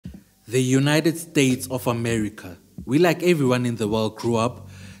The United States of America. We, like everyone in the world, grew up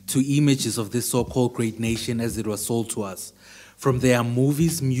to images of this so-called great nation as it was sold to us. From their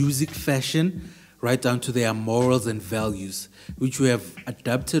movies, music, fashion, right down to their morals and values, which we have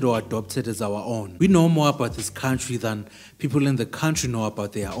adapted or adopted as our own. We know more about this country than people in the country know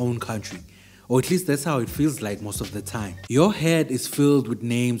about their own country. Or at least that's how it feels like most of the time. Your head is filled with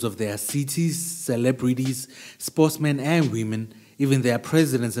names of their cities, celebrities, sportsmen and women, even their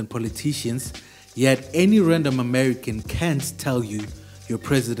presidents and politicians, yet any random American can't tell you your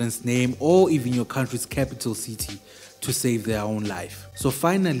president's name or even your country's capital city to save their own life. So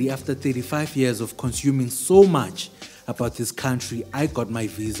finally, after 35 years of consuming so much about this country, I got my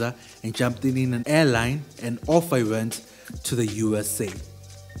visa and jumped in an airline and off I went to the USA.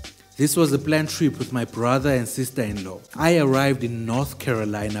 This was a planned trip with my brother and sister-in-law. I arrived in North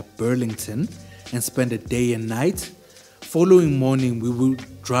Carolina, Burlington, and spent a day and night. Following morning, we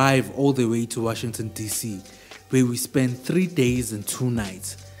would drive all the way to Washington, D.C., where we spent 3 days and 2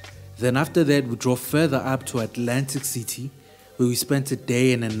 nights. Then after that, we drove further up to Atlantic City, where we spent a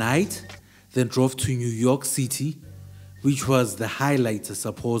day and a night, then drove to New York City, which was the highlight, I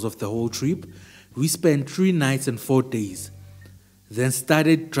suppose, of the whole trip. We spent 3 nights and 4 days. Then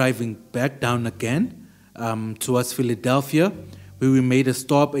started driving back down again towards Philadelphia, where we made a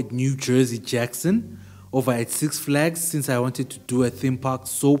stop at New Jersey Jackson, over at Six Flags, since I wanted to do a theme park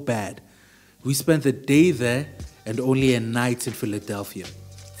so bad. We spent the day there and only a night in Philadelphia.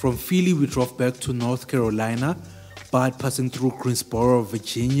 From Philly, we drove back to North Carolina, but passing through Greensboro,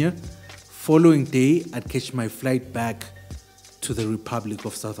 Virginia. Following day, I'd catch my flight back to the Republic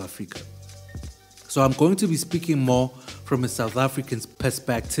of South Africa. So I'm going to be speaking more from a South African's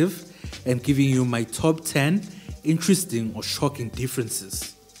perspective and giving you my top 10 interesting or shocking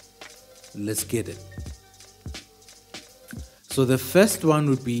differences. Let's get it. So the first one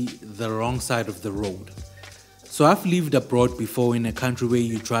would be the wrong side of the road. So I've lived abroad before in a country where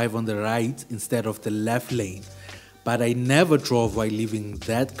you drive on the right instead of the left lane, but I never drove while living in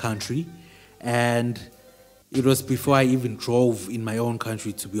that country, and it was before I even drove in my own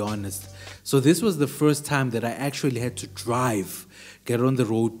country, to be honest. So this was the first time that I actually had to drive, get on the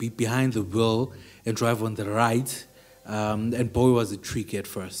road, be behind the wheel and drive on the right, and boy was it tricky at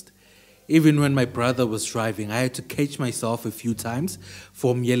first. Even when my brother was driving, I had to catch myself a few times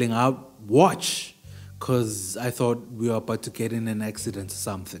from yelling out, "Watch!" because I thought we were about to get in an accident or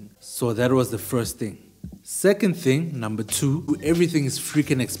something. So that was the first thing. Second thing, number 2, everything is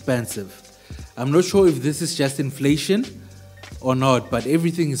freaking expensive. I'm not sure if this is just inflation or not, but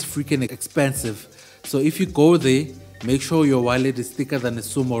everything is freaking expensive. So if you go there, make sure your wallet is thicker than a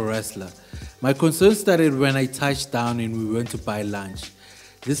sumo wrestler. My concern started when I touched down and we went to buy lunch.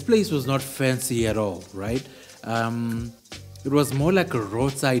 This place was not fancy at all, right? It was more like a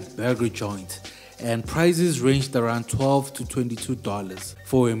roadside burger joint, and prices ranged around $12 to $22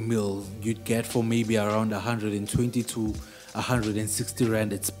 for a meal you'd get for maybe around 120 to 160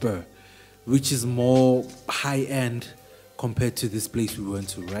 Rand at Spur, which is more high-end compared to this place we went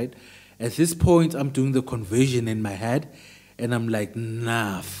to, right? At this point, I'm doing the conversion in my head, and I'm like,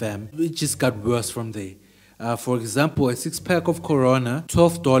 nah, fam. It just got worse from there. For example, a 6-pack of Corona,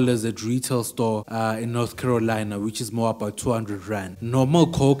 $12 at retail store in North Carolina, which is more about 200 Rand. Normal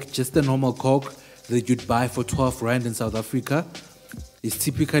Coke, just a normal Coke that you'd buy for 12 Rand in South Africa, is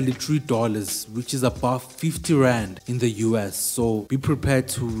typically $3, which is about 50 Rand in the US. So be prepared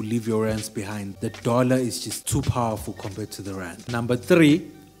to leave your rands behind. The dollar is just too powerful compared to the Rand. Number 3,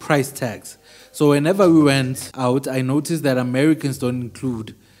 price tags. So whenever we went out, I noticed that Americans don't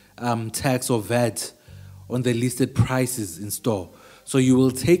include tax or VAT on the listed prices in store. So you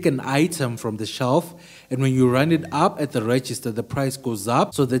will take an item from the shelf, and when you run it up at the register, the price goes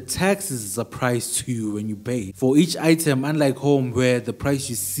up. So the tax is a price to you when you pay. For each item, unlike home where the price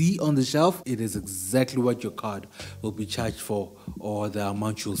you see on the shelf, it is exactly what your card will be charged for or the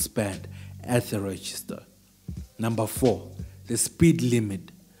amount you'll spend at the register. Number 4, the speed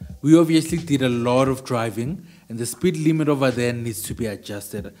limit. We obviously did a lot of driving, and the speed limit over there needs to be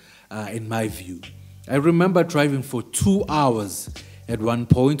adjusted in my view. I remember driving for 2 hours at one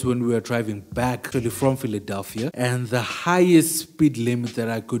point when we were driving back actually from Philadelphia, and the highest speed limit that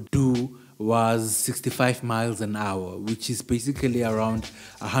I could do was 65 miles an hour, which is basically around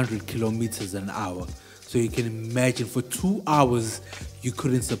 100 kilometers an hour. So you can imagine for 2 hours you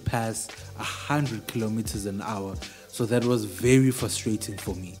couldn't surpass 100 kilometers an hour. So that was very frustrating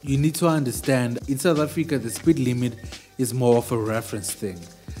for me. You need to understand, in South Africa, the speed limit is more of a reference thing.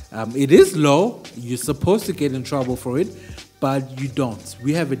 It is low, you're supposed to get in trouble for it, but you don't.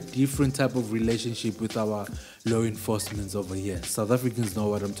 We have a different type of relationship with our law enforcement over here. South Africans know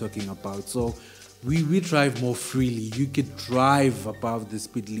what I'm talking about. So we drive more freely. You could drive above the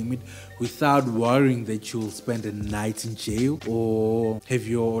speed limit without worrying that you'll spend a night in jail or have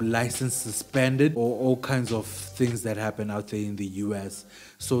your license suspended or all kinds of things that happen out there in the US.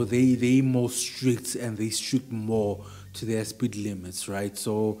 So they more strict and they strict more to their speed limits, right?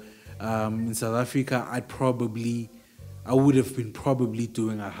 So in South Africa, I would have been probably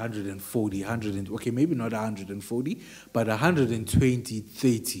doing 140, okay, maybe not 140, but 120,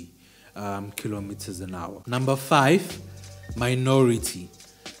 30 kilometers an hour. Number 5, minority.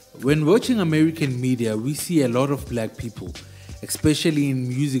 When watching American media, we see a lot of black people, especially in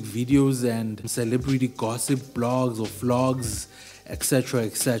music videos and celebrity gossip blogs or vlogs, etc.,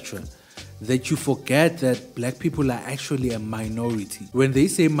 etc., that you forget that black people are actually a minority. When they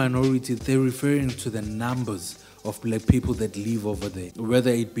say minority, they're referring to the numbers of black people that live over there, whether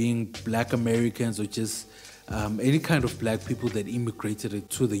it being black Americans or just any kind of black people that immigrated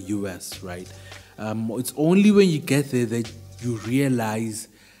to the US, right? It's only when you get there that you realize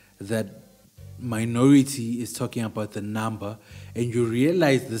that minority is talking about the number, and you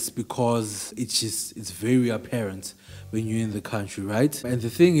realize this because it's very apparent when you're in the country, right? And the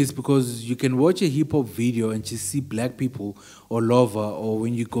thing is, because you can watch a hip-hop video and just see black people all over, or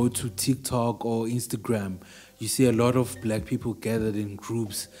when you go to TikTok or Instagram, you see a lot of black people gathered in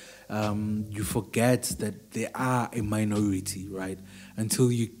groups. You forget that they are a minority, right?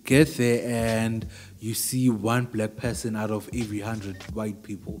 Until you get there and you see one black person out of every 100 white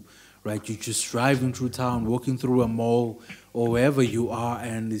people, right? You're just driving through town, walking through a mall or wherever you are,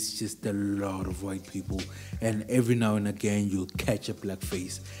 and it's just a lot of white people. And every now and again, you'll catch a black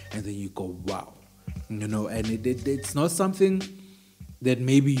face, and then you go, wow. You know, and it's not something that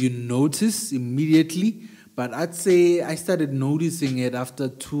maybe you notice immediately, but I'd say I started noticing it after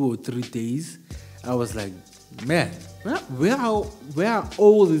 2 or 3 days. I was like, man, where are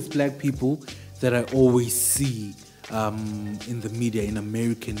all these black people that I always see in the media, in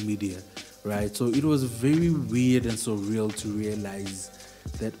American media, right? So it was very weird and surreal to realize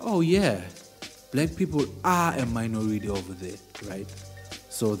that, oh yeah, black people are a minority over there, right?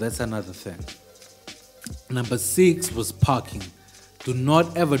 So that's another thing. Number 6 was parking. Do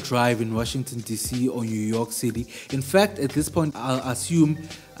not ever drive in Washington, D.C. or New York City. In fact, at this point, I'll assume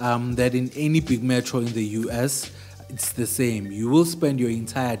that in any big metro in the U.S., it's the same. You will spend your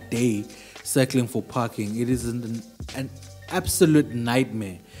entire day circling for parking. It is an absolute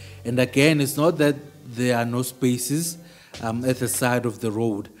nightmare. And again, it's not that there are no spaces at the side of the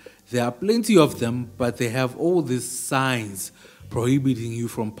road. There are plenty of them, but they have all these signs prohibiting you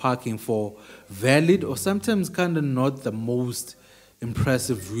from parking for valid or sometimes kind of not the most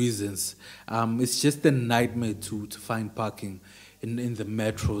impressive reasons. It's just a nightmare to find parking in the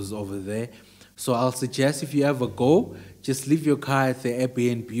metros over there. So I'll suggest if you ever go, just leave your car at the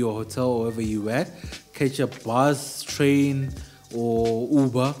Airbnb or hotel or wherever you at, catch a bus, train, or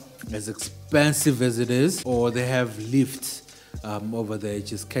Uber, as expensive as it is, or they have lifts over there.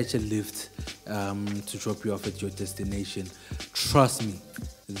 Just catch a lift to drop you off at your destination. Trust me,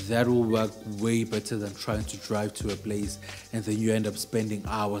 that will work way better than trying to drive to a place and then you end up spending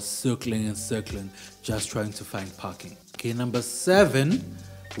hours circling and circling just trying to find parking. Okay, number 7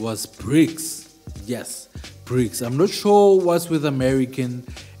 was bricks. Yes, bricks. I'm not sure what's with American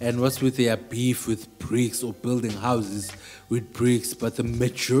and what's with their beef with bricks or building houses with bricks, but the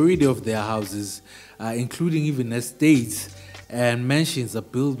majority of their houses, including even estates and mansions, are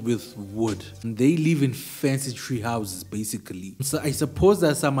built with wood. They live in fancy tree houses, basically. So I suppose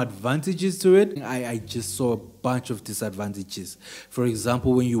there are some advantages to it. I just saw a bunch of disadvantages. For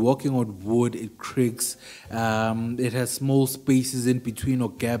example, when you're walking on wood, it creaks. It has small spaces in between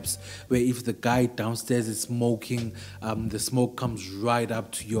or gaps where if the guy downstairs is smoking, the smoke comes right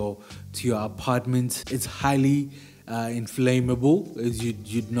up to your apartment. It's highly inflammable, as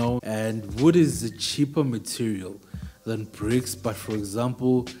you'd know, and wood is a cheaper material than bricks, but for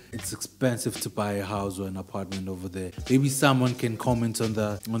example, it's expensive to buy a house or an apartment over there. Maybe someone can comment on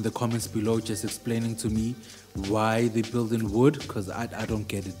the comments below, just explaining to me why they build in wood, because I don't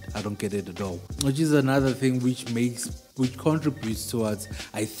get it. I don't get it at all. Which is another thing which contributes towards,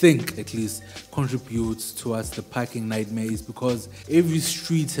 I think at least, contributes towards the parking nightmare, is because every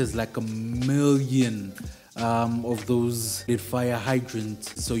street has like a million of those fire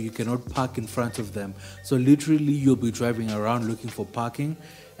hydrants, so you cannot park in front of them. So literally you'll be driving around looking for parking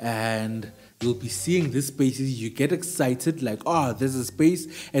and you'll be seeing these spaces. You get excited like, oh, there's a space,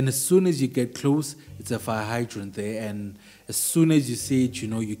 and as soon as you get close, it's a fire hydrant there, and as soon as you see it, you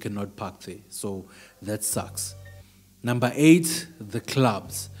know you cannot park there. So that sucks. Number 8, the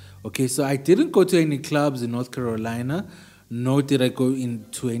clubs. Okay, so I didn't go to any clubs in North Carolina, nor did I go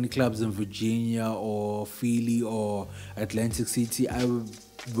into any clubs in Virginia or Philly or Atlantic City. I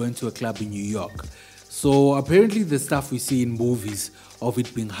went to a club in New York. So apparently the stuff we see in movies of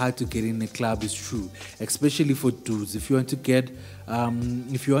it being hard to get in a club is true, especially for dudes. If you want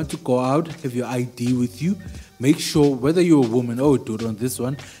to go out, have your ID with you. Make sure, whether you're a woman or a dude on this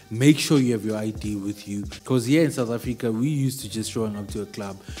one, make sure you have your ID with you. Because here in South Africa, we used to just showing up to a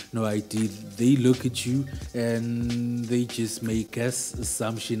club, no ID. They look at you and they just make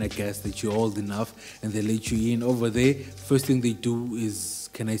assumption, I guess, that you're old enough and they let you in. Over there, first thing they do is,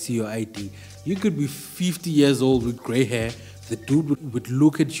 can I see your ID? You could be 50 years old with gray hair. The dude would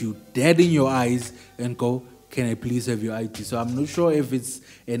look at you dead in your eyes and go, can I please have your ID? So I'm not sure if it's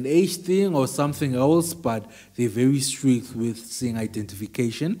an age thing or something else, but they're very strict with seeing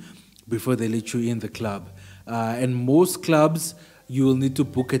identification before they let you in the club. And most clubs, you will need to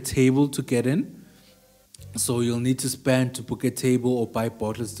book a table to get in. So you'll need to spend to book a table or buy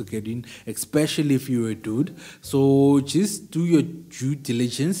bottles to get in, especially if you're a dude. So just do your due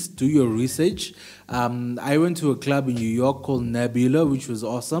diligence, do your research. I went to a club in New York called Nebula, which was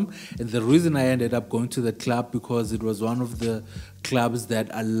awesome. And the reason I ended up going to the club because it was one of the clubs that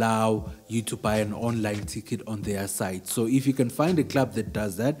allow you to buy an online ticket on their site. So if you can find a club that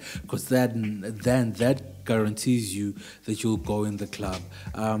does that, because then that guarantees you that you'll go in the club.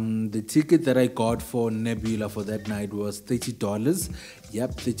 The ticket that I got for Nebula for that night was $30.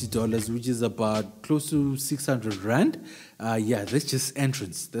 Yep, $30, which is about close to 600 Rand. Yeah, that's just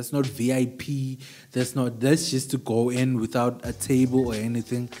entrance. That's not VIP. That's just to go in without a table or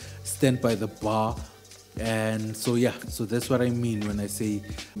anything. Stand by the bar. And so yeah, so that's what I mean when I say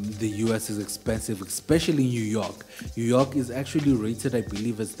the US is expensive, especially New York. New York is actually rated, I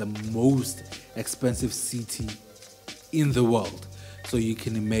believe, as the most expensive city in the world. So you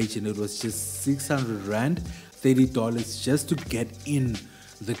can imagine it was just 600 Rand, $30 just to get in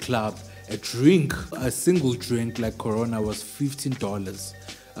the club. A single drink like Corona was $15,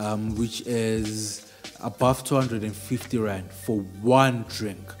 which is above 250 Rand for one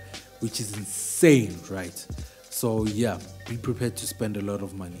drink, which is insane, right? So yeah, be prepared to spend a lot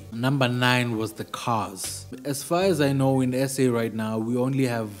of money. Number 9 was the cars. As far as I know, in SA right now, we only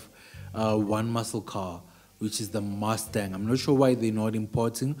have one muscle car, which is the Mustang. I'm not sure why they're not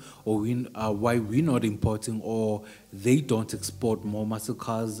importing, or why we're not importing, or they don't export more muscle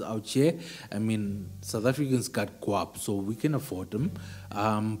cars out here. I mean, South Africans got guap, so we can afford them,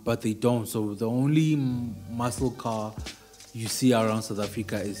 but they don't. So the only muscle car you see around South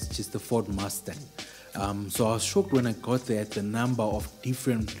Africa is just the Ford Mustang. So I was shocked when I got there at the number of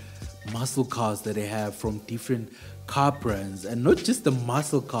different muscle cars that they have from different car brands, and not just the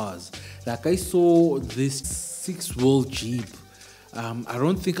muscle cars. Like I saw this 6-wheel Jeep. I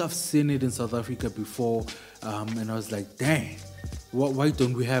don't think I've seen it in South Africa before, and I was like, dang, why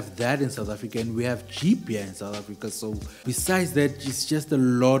don't we have that in South Africa? And we have Jeep here in South Africa. So besides that, it's just a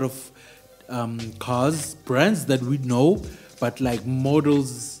lot of cars, brands that we know, but like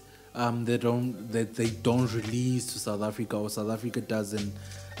models that they don't release to South Africa, or South Africa doesn't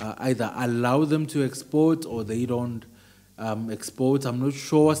either allow them to export, or they don't export. I'm not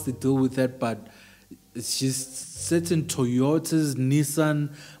sure what's the deal with that, but it's just certain Toyotas,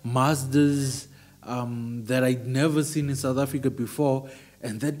 Nissan, Mazdas that I'd never seen in South Africa before,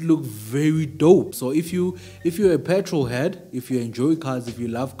 and that looked very dope. So if you're a petrol head, if you enjoy cars, if you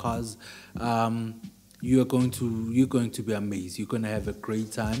love cars, you're going to be amazed. You're going to have a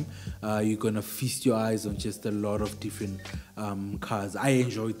great time. You're going to feast your eyes on just a lot of different cars. I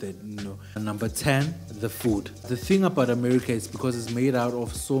enjoyed that, you know. Number 10, the food. The thing about America is because it's made out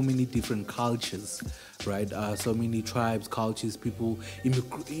of so many different cultures, right? So many tribes, cultures, people,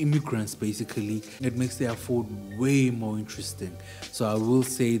 immigrants basically. It makes their food way more interesting. So I will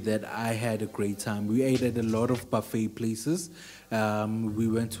say that I had a great time. We ate at a lot of buffet places. We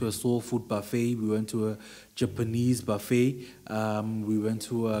went to a soul food buffet. We went to a Japanese buffet. We went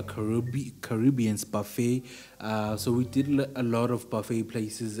to a Caribbean's buffet. So we did a lot of buffet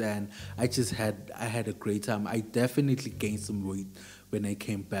places, and I had a great time. I definitely gained some weight when I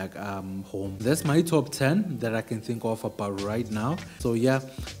came back home. That's my top 10 that I can think of about right now. So yeah,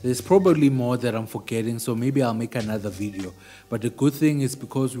 there's probably more that I'm forgetting, so maybe I'll make another video. But the good thing is,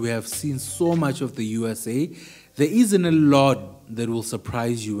 because we have seen so much of the USA, there isn't a lot that will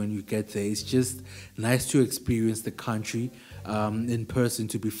surprise you when you get there. It's just nice to experience the country. in person,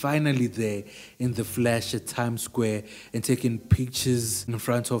 to be finally there in the flesh at Times Square and taking pictures in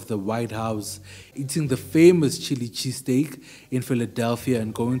front of the White House, eating the famous chili cheesesteak in Philadelphia,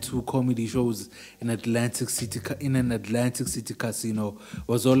 and going to comedy shows in an Atlantic City casino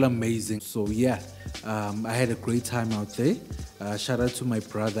was all amazing. So yeah, I had a great time out there. Shout out to my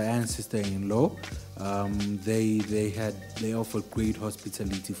brother and sister-in-law. They offered great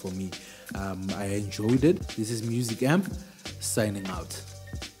hospitality for me. I enjoyed it. This is Music Amp signing out.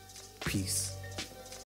 Peace.